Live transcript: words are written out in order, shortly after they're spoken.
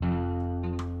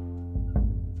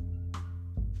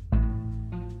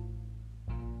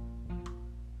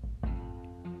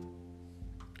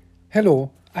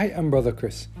Hello, I am Brother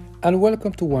Chris, and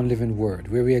welcome to One Living Word,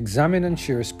 where we examine and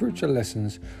share spiritual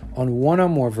lessons on one or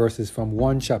more verses from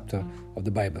one chapter of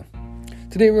the Bible.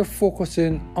 Today we're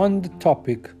focusing on the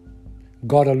topic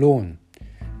God alone,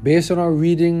 based on our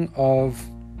reading of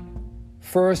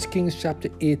 1 Kings chapter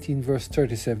 18, verse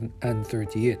 37 and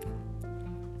 38.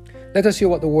 Let us hear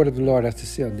what the word of the Lord has to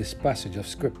say on this passage of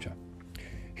Scripture.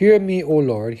 Hear me, O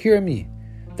Lord, hear me,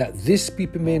 that this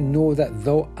people may know that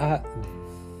thou art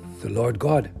the Lord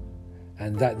God,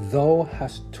 and that thou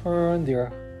hast turned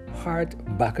their heart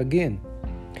back again.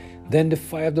 Then the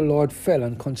fire of the Lord fell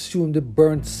and consumed the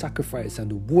burnt sacrifice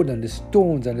and the wood and the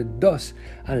stones and the dust,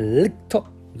 and licked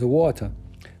up the water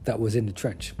that was in the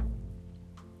trench.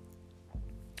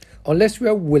 Unless we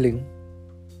are willing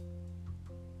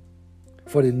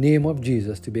for the name of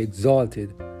Jesus to be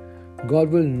exalted,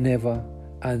 God will never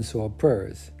answer our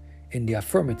prayers in the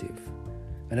affirmative.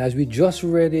 And as we just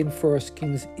read in 1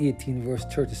 Kings 18, verse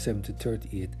 37 to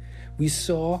 38, we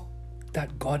saw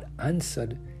that God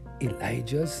answered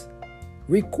Elijah's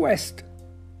request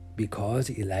because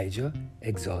Elijah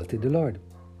exalted the Lord.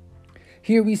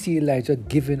 Here we see Elijah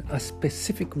giving a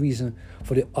specific reason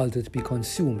for the altar to be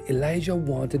consumed. Elijah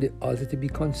wanted the altar to be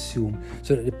consumed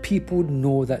so that the people would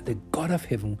know that the God of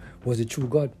heaven was the true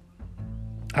God.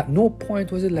 At no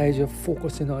point was Elijah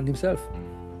focusing on himself.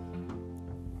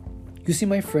 You see,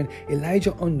 my friend,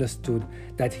 Elijah understood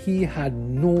that he had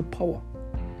no power.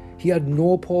 He had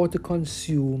no power to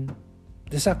consume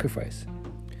the sacrifice.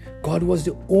 God was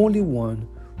the only one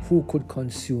who could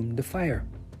consume the fire.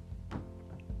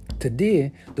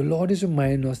 Today, the Lord is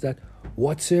reminding us that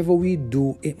whatsoever we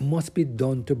do, it must be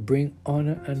done to bring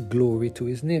honor and glory to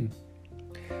His name.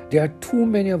 There are too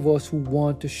many of us who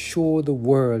want to show the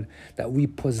world that we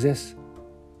possess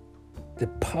the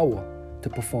power to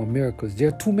perform miracles. There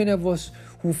are too many of us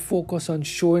who focus on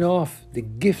showing off the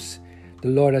gifts the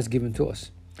Lord has given to us.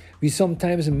 We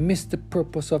sometimes miss the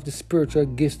purpose of the spiritual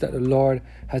gifts that the Lord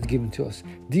has given to us.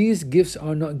 These gifts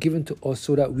are not given to us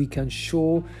so that we can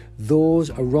show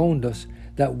those around us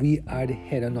that we are the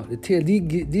head and not the tail.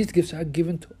 These gifts are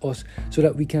given to us so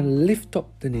that we can lift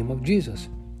up the name of Jesus.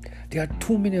 There are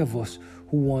too many of us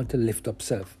who want to lift up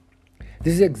self.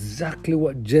 This is exactly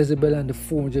what Jezebel and the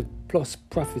 400 plus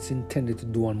prophets intended to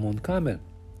do on Mount Carmel.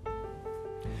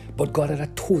 But God had a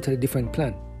totally different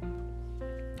plan.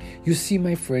 You see,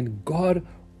 my friend, God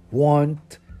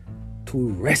wants to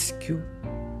rescue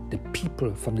the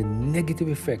people from the negative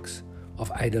effects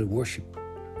of idol worship.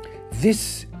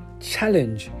 This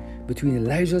challenge between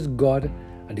Elijah's God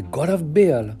and the God of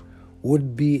Baal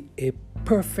would be a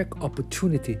perfect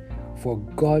opportunity for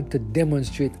God to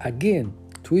demonstrate again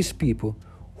to His people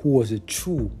who was a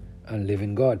true and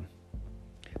living God.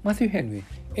 Matthew Henry,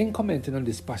 in commenting on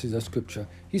this passage of Scripture,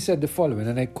 he said the following,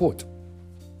 and I quote,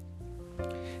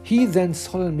 "He then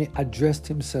solemnly addressed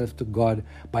himself to God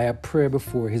by a prayer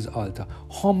before His altar,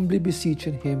 humbly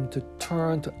beseeching Him to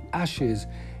turn to ashes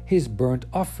His burnt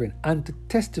offering and to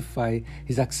testify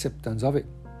His acceptance of it.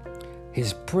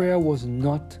 His prayer was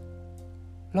not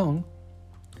long,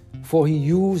 for he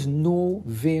used no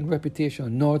vain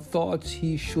reputation, nor thought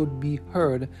he should be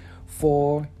heard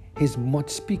for his much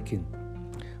speaking.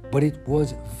 But it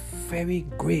was very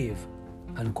grave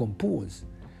and composed,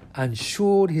 and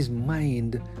showed his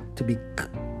mind to be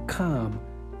calm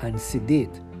and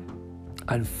sedate,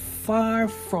 and far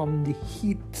from the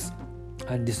heats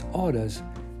and disorders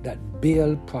that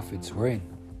Baal prophets were in.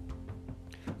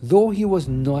 Though he was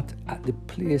not at the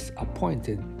place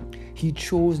appointed, he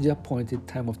chose the appointed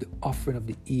time of the offering of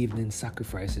the evening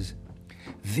sacrifices,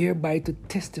 thereby to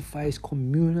testify his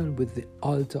communion with the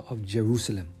altar of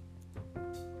Jerusalem.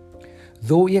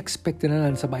 Though he expected an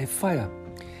answer by fire,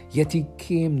 yet he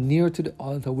came near to the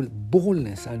altar with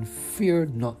boldness and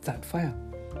feared not that fire.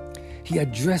 He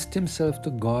addressed himself to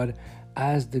God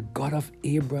as the God of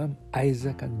Abraham,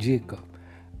 Isaac, and Jacob,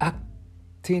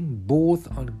 acting both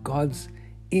on God's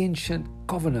ancient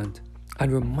covenant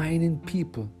and reminding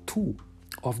people too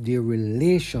of their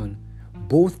relation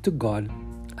both to God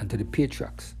and to the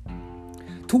patriarchs.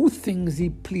 Two things he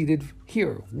pleaded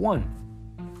here. One,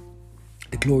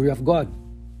 the glory of God.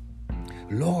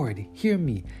 Lord, hear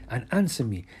me and answer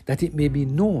me, that it may be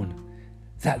known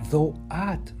that thou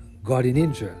art God in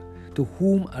Israel, to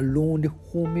whom alone the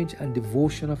homage and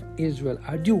devotion of Israel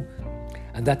are due,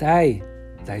 and that I,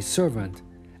 thy servant,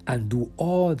 and do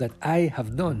all that I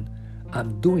have done,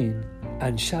 am doing,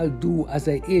 and shall do as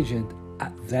thy agent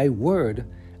at thy word,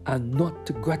 and not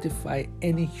to gratify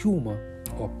any humor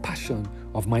or passion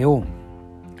of my own.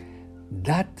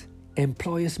 That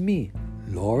employest me,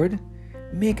 Lord,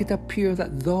 make it appear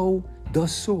that thou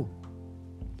dost so.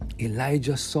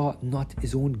 Elijah sought not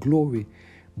his own glory,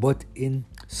 but in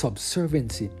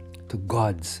subserviency to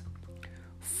God's,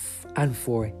 and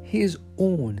for his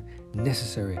own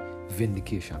necessary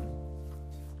vindication.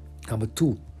 Number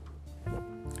 2,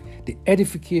 the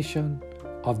edification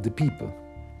of the people,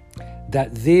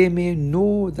 that they may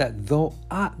know that thou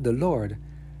art the Lord,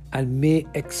 and may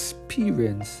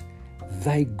experience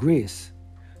thy grace,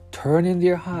 turning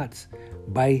their hearts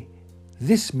by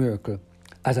this miracle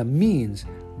as a means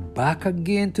back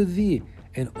again to thee,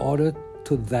 in order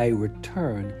to thy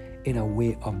return in a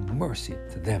way of mercy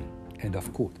to them. End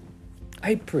of quote.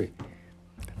 I pray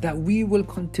that we will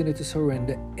continue to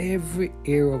surrender every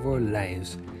area of our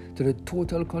lives to the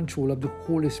total control of the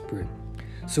Holy Spirit,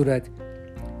 so that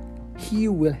He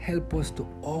will help us to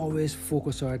always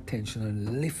focus our attention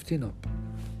on lifting up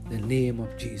the name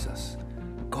of Jesus,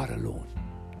 God alone.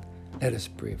 Let us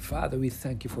pray. Father, we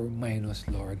thank you for reminding us,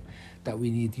 Lord, that we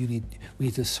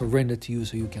need to surrender to you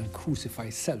so you can crucify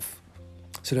self,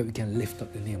 so that we can lift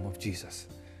up the name of Jesus.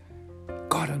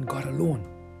 God and God alone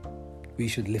we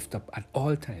should lift up at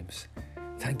all times.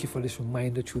 Thank you for this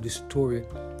reminder through the story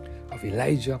of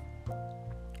Elijah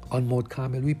on Mount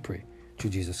Carmel, we pray.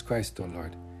 Through Jesus Christ, our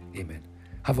Lord. Amen.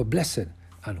 Have a blessed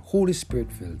and Holy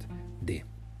Spirit-filled day.